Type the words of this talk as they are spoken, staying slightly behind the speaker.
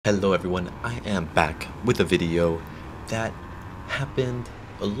Hello everyone, I am back with a video that happened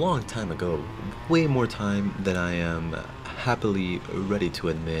a long time ago, way more time than I am happily ready to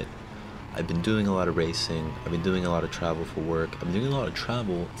admit. I've been doing a lot of racing, I've been doing a lot of travel for work, I've been doing a lot of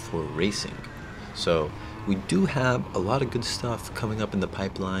travel for racing. So we do have a lot of good stuff coming up in the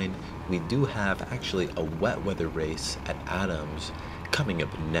pipeline. We do have actually a wet weather race at Adams coming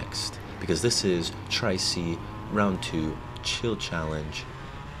up next, because this is Tri-C Round 2 Chill Challenge.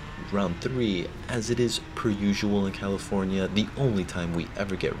 Round 3, as it is per usual in California, the only time we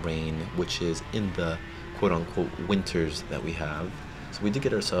ever get rain, which is in the quote-unquote winters that we have. So we did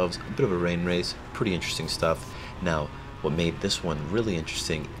get ourselves a bit of a rain race, pretty interesting stuff. Now, what made this one really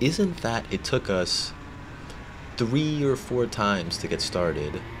interesting isn't that it took us 3 or 4 times to get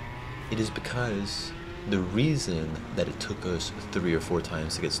started. It is because the reason that it took us 3 or 4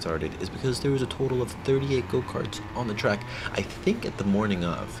 times to get started is because there was a total of 38 go-karts on the track. I think at the morning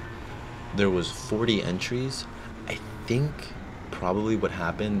of, there was 40 entries. I think probably what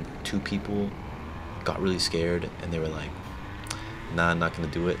happened, 2 people got really scared and they were like, nah, I'm not gonna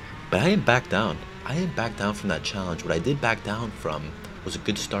do it. But I didn't back down. I didn't back down from that challenge. What I did back down from was a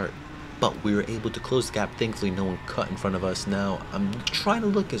good start, but we were able to close the gap. Thankfully, no one cut in front of us. Now I'm trying to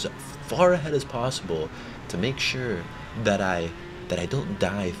look as far ahead as possible to make sure that I don't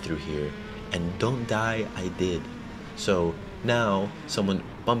die through here, and don't die I did. So now someone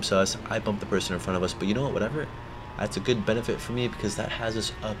bumps us, I bump the person in front of us, but you know what, whatever, that's a good benefit for me because that has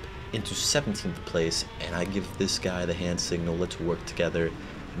us up into 17th place, and I give this guy the hand signal, let's work together,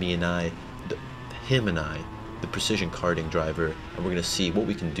 me and I, him and I, the precision karting driver, and we're gonna see what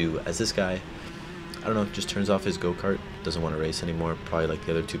we can do as this guy, I don't know, just turns off his go-kart, doesn't want to race anymore, probably like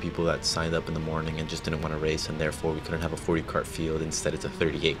the other 2 people that signed up in the morning and just didn't want to race, and therefore we couldn't have a 40 kart field, instead it's a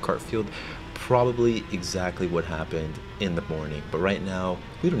 38 kart field. Probably exactly what happened in the morning, but right now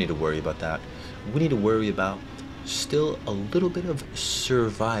we don't need to worry about that. We need to worry about still a little bit of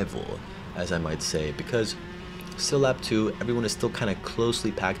survival, as I might say, because still lap 2, everyone is still kind of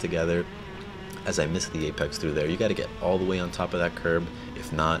closely packed together. As I miss the apex through there, you got to get all the way on top of that curb.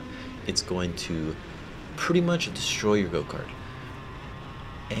 If not, it's going to pretty much destroy your go-kart.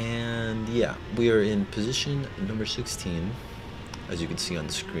 And yeah, we are in position number 16. As you can see on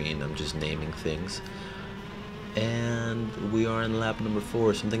the screen, I'm just naming things. And we are in lap number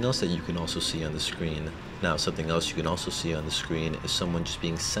 4. Something else that you can also see on the screen. Now, something else you can also see on the screen is someone just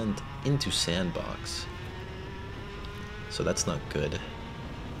being sent into sandbox. So that's not good.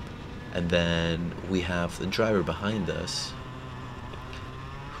 And then we have the driver behind us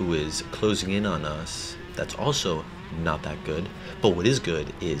who is closing in on us. That's also not that good. But what is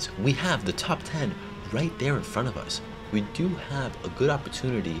good is we have the top 10 right there in front of us. We do have a good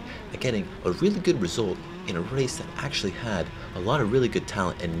opportunity at getting a really good result in a race that actually had a lot of really good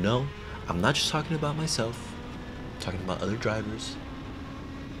talent. And no, I'm not just talking about myself, I'm talking about other drivers.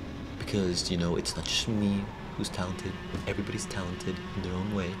 Because, you know, it's not just me who's talented, everybody's talented in their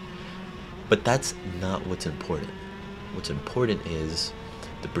own way. But that's not what's important. What's important is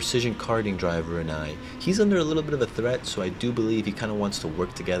the precision karting driver and I. He's under a little bit of a threat, so I do believe he kind of wants to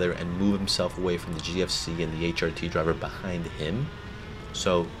work together and move himself away from the GFC and the HRT driver behind him.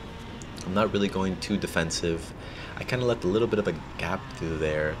 So I'm not really going too defensive. I kind of left a little bit of a gap through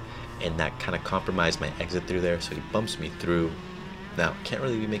there, and that kind of compromised my exit through there, so he bumps me through. Now, can't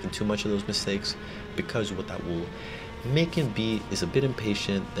really be making too much of those mistakes, because what that will make him be is a bit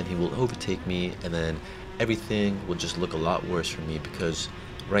impatient, then he will overtake me, and then everything will just look a lot worse for me, because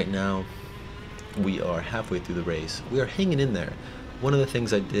right now we are halfway through the race. We are hanging in there. One of the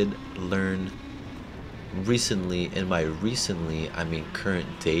things I did learn recently, and by recently I mean current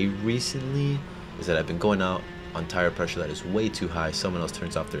day recently, is that I've been going out on tire pressure that is way too high. Someone else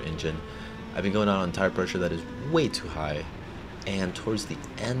turns off their engine. I've been going out on tire pressure that is way too high, and towards the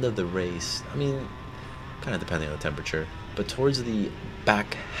end of the race, I mean, kind of depending on the temperature, but towards the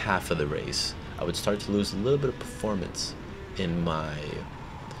back half of the race, I would start to lose a little bit of performance in my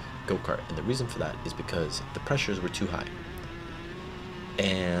go-kart, and the reason for that is because the pressures were too high,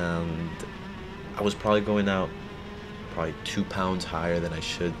 and I was probably going out probably 2 pounds higher than I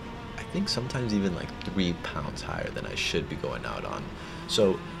should. I think sometimes even like 3 pounds higher than I should be going out on.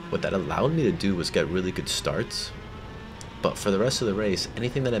 So what that allowed me to do was get really good starts, but for the rest of the race,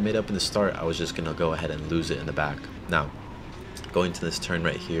 anything that I made up in the start, I was just gonna go ahead and lose it in the back. Now, going to this turn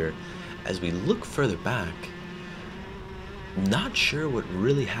right here, as we look further back, not sure what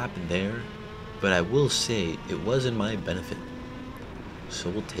really happened there, but I will say it was in my benefit, so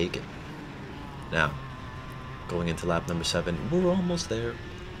we'll take it. Now, going into lap number 7, we're almost there.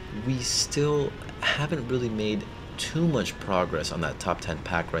 We still haven't really made too much progress on that top 10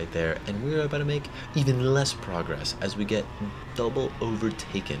 pack right there, and we're about to make even less progress as we get double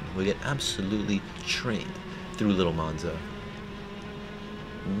overtaken. We get absolutely trained through Little Monza.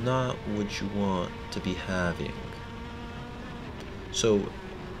 Not what you want to be having. So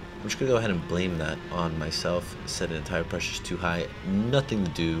I'm just gonna go ahead and blame that on myself. Setting the tire pressures too high. Nothing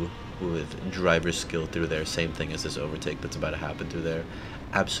to do with driver skill through there. Same thing as this overtake that's about to happen through there.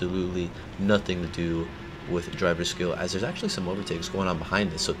 Absolutely nothing to do with driver skill, as there's actually some overtakes going on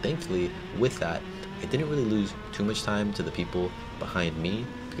behind this. So thankfully with that, I didn't really lose too much time to the people behind me,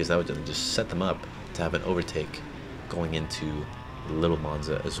 because that would just set them up to have an overtake going into Little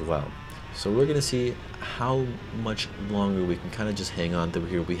Monza as well. So we're gonna see how much longer we can kind of just hang on through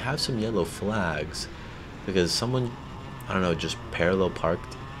here. We have some yellow flags because someone, I don't know, just parallel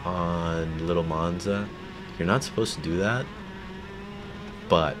parked on Little Monza. You're not supposed to do that,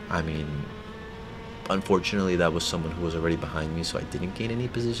 but I mean, unfortunately that was someone who was already behind me, so I didn't gain any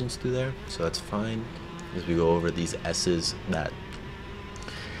positions through there, so that's fine. As we go over these S's that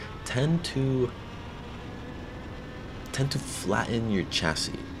tend to flatten your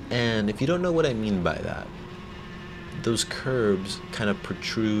chassis. And if you don't know what I mean by that, those curbs kind of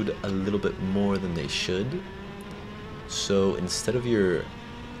protrude a little bit more than they should. So instead of your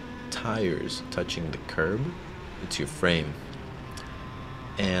tires touching the curb, it's your frame.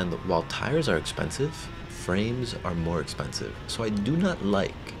 And while tires are expensive, frames are more expensive. So I do not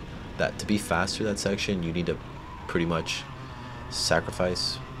like that. To be fast through that section, you need to pretty much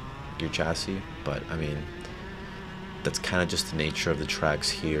sacrifice your chassis. But I mean, that's kind of just the nature of the tracks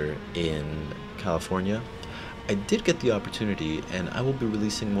here in California. I did get the opportunity, and I will be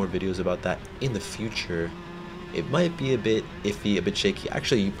releasing more videos about that in the future. It might be a bit iffy, a bit shaky.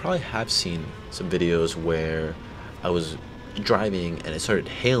 Actually, you probably have seen some videos where I was driving and it started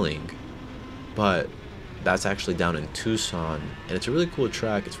hailing, but that's actually down in Tucson, and it's a really cool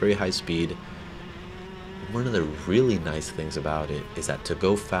track. It's very high speed. One of the really nice things about it is that to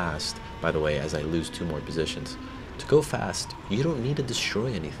go fast, by the way, as I lose 2 more positions, to go fast, you don't need to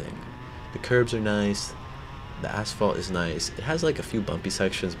destroy anything. The curbs are nice, the asphalt is nice. It has like a few bumpy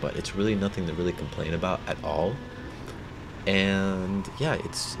sections, but it's really nothing to really complain about at all. And yeah,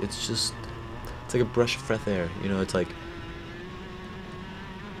 it's like a brush of fresh air. You know, it's like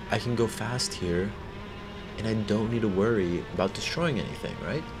I can go fast here and I don't need to worry about destroying anything,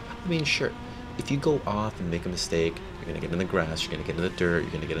 right? I mean, sure, if you go off and make a mistake, you're gonna get in the grass, you're gonna get in the dirt,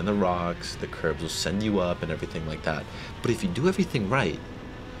 you're gonna get in the rocks, the curbs will send you up and everything like that. But if you do everything right,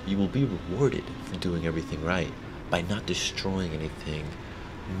 you will be rewarded for doing everything right by not destroying anything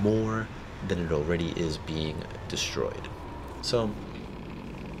more than it already is being destroyed. So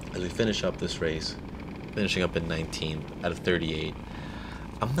as we finish up this race, finishing up in 19th out of 38,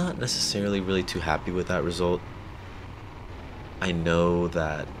 I'm not necessarily really too happy with that result. I know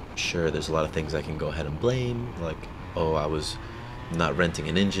that, sure, there's a lot of things I can go ahead and blame, like, oh, I was not renting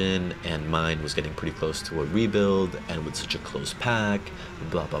an engine and mine was getting pretty close to a rebuild and with such a close pack,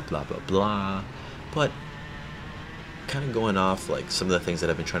 blah blah blah blah blah. But kind of going off like some of the things that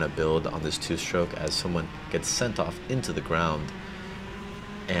I've been trying to build on this 2-stroke, as someone gets sent off into the ground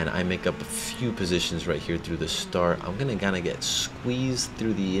and I make up a few positions right here through the start, I'm gonna kind of get squeezed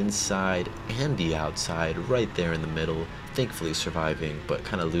through the inside and the outside right there in the middle, thankfully surviving, but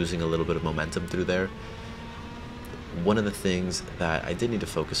kind of losing a little bit of momentum through there. One of the things that I did need to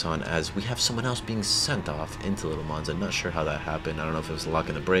focus on, as we have someone else being sent off into Little Monza. Not sure how that happened. I don't know if it was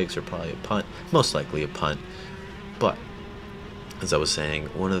locking the brakes or probably a punt. Most likely a punt. But as I was saying,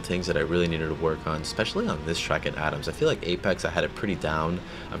 one of the things that I really needed to work on, especially on this track at Adams, I feel like Apex, I had it pretty down.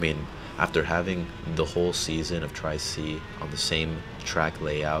 I mean, after having the whole season of Tri-C on the same track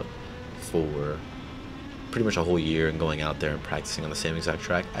layout for pretty much a whole year and going out there and practicing on the same exact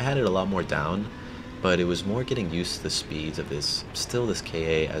track, I had it a lot more down. But it was more getting used to the speeds of this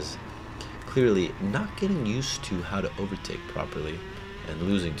KA, as clearly not getting used to how to overtake properly and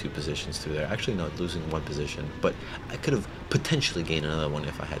losing 2 positions through there. Actually, not losing 1 position, but I could have potentially gained another one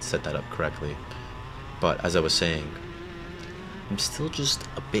if I had set that up correctly. But as I was saying, I'm still just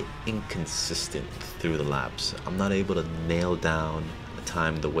a bit inconsistent through the laps. I'm not able to nail down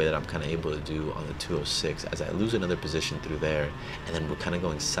time the way that I'm kind of able to do on the 206, as I lose another position through there, and then we're kind of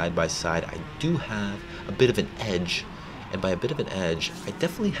going side by side. I do have a bit of an edge, and by a bit of an edge, I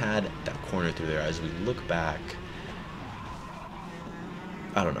definitely had that corner through there. As we look back,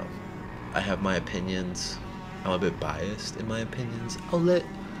 I don't know, I have my opinions. I'm a bit biased in my opinions.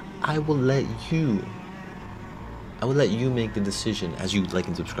 I will let you make the decision, as you like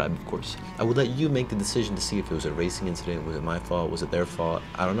and subscribe, of course. I will let you make the decision to see if it was a racing incident, was it my fault, was it their fault,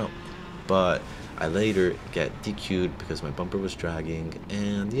 I don't know. but I later get DQ'd because my bumper was dragging,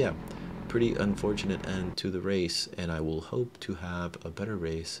 and yeah, pretty unfortunate end to the race, and I will hope to have a better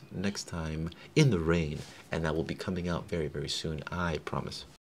race next time in the rain, and that will be coming out very, very soon, I promise.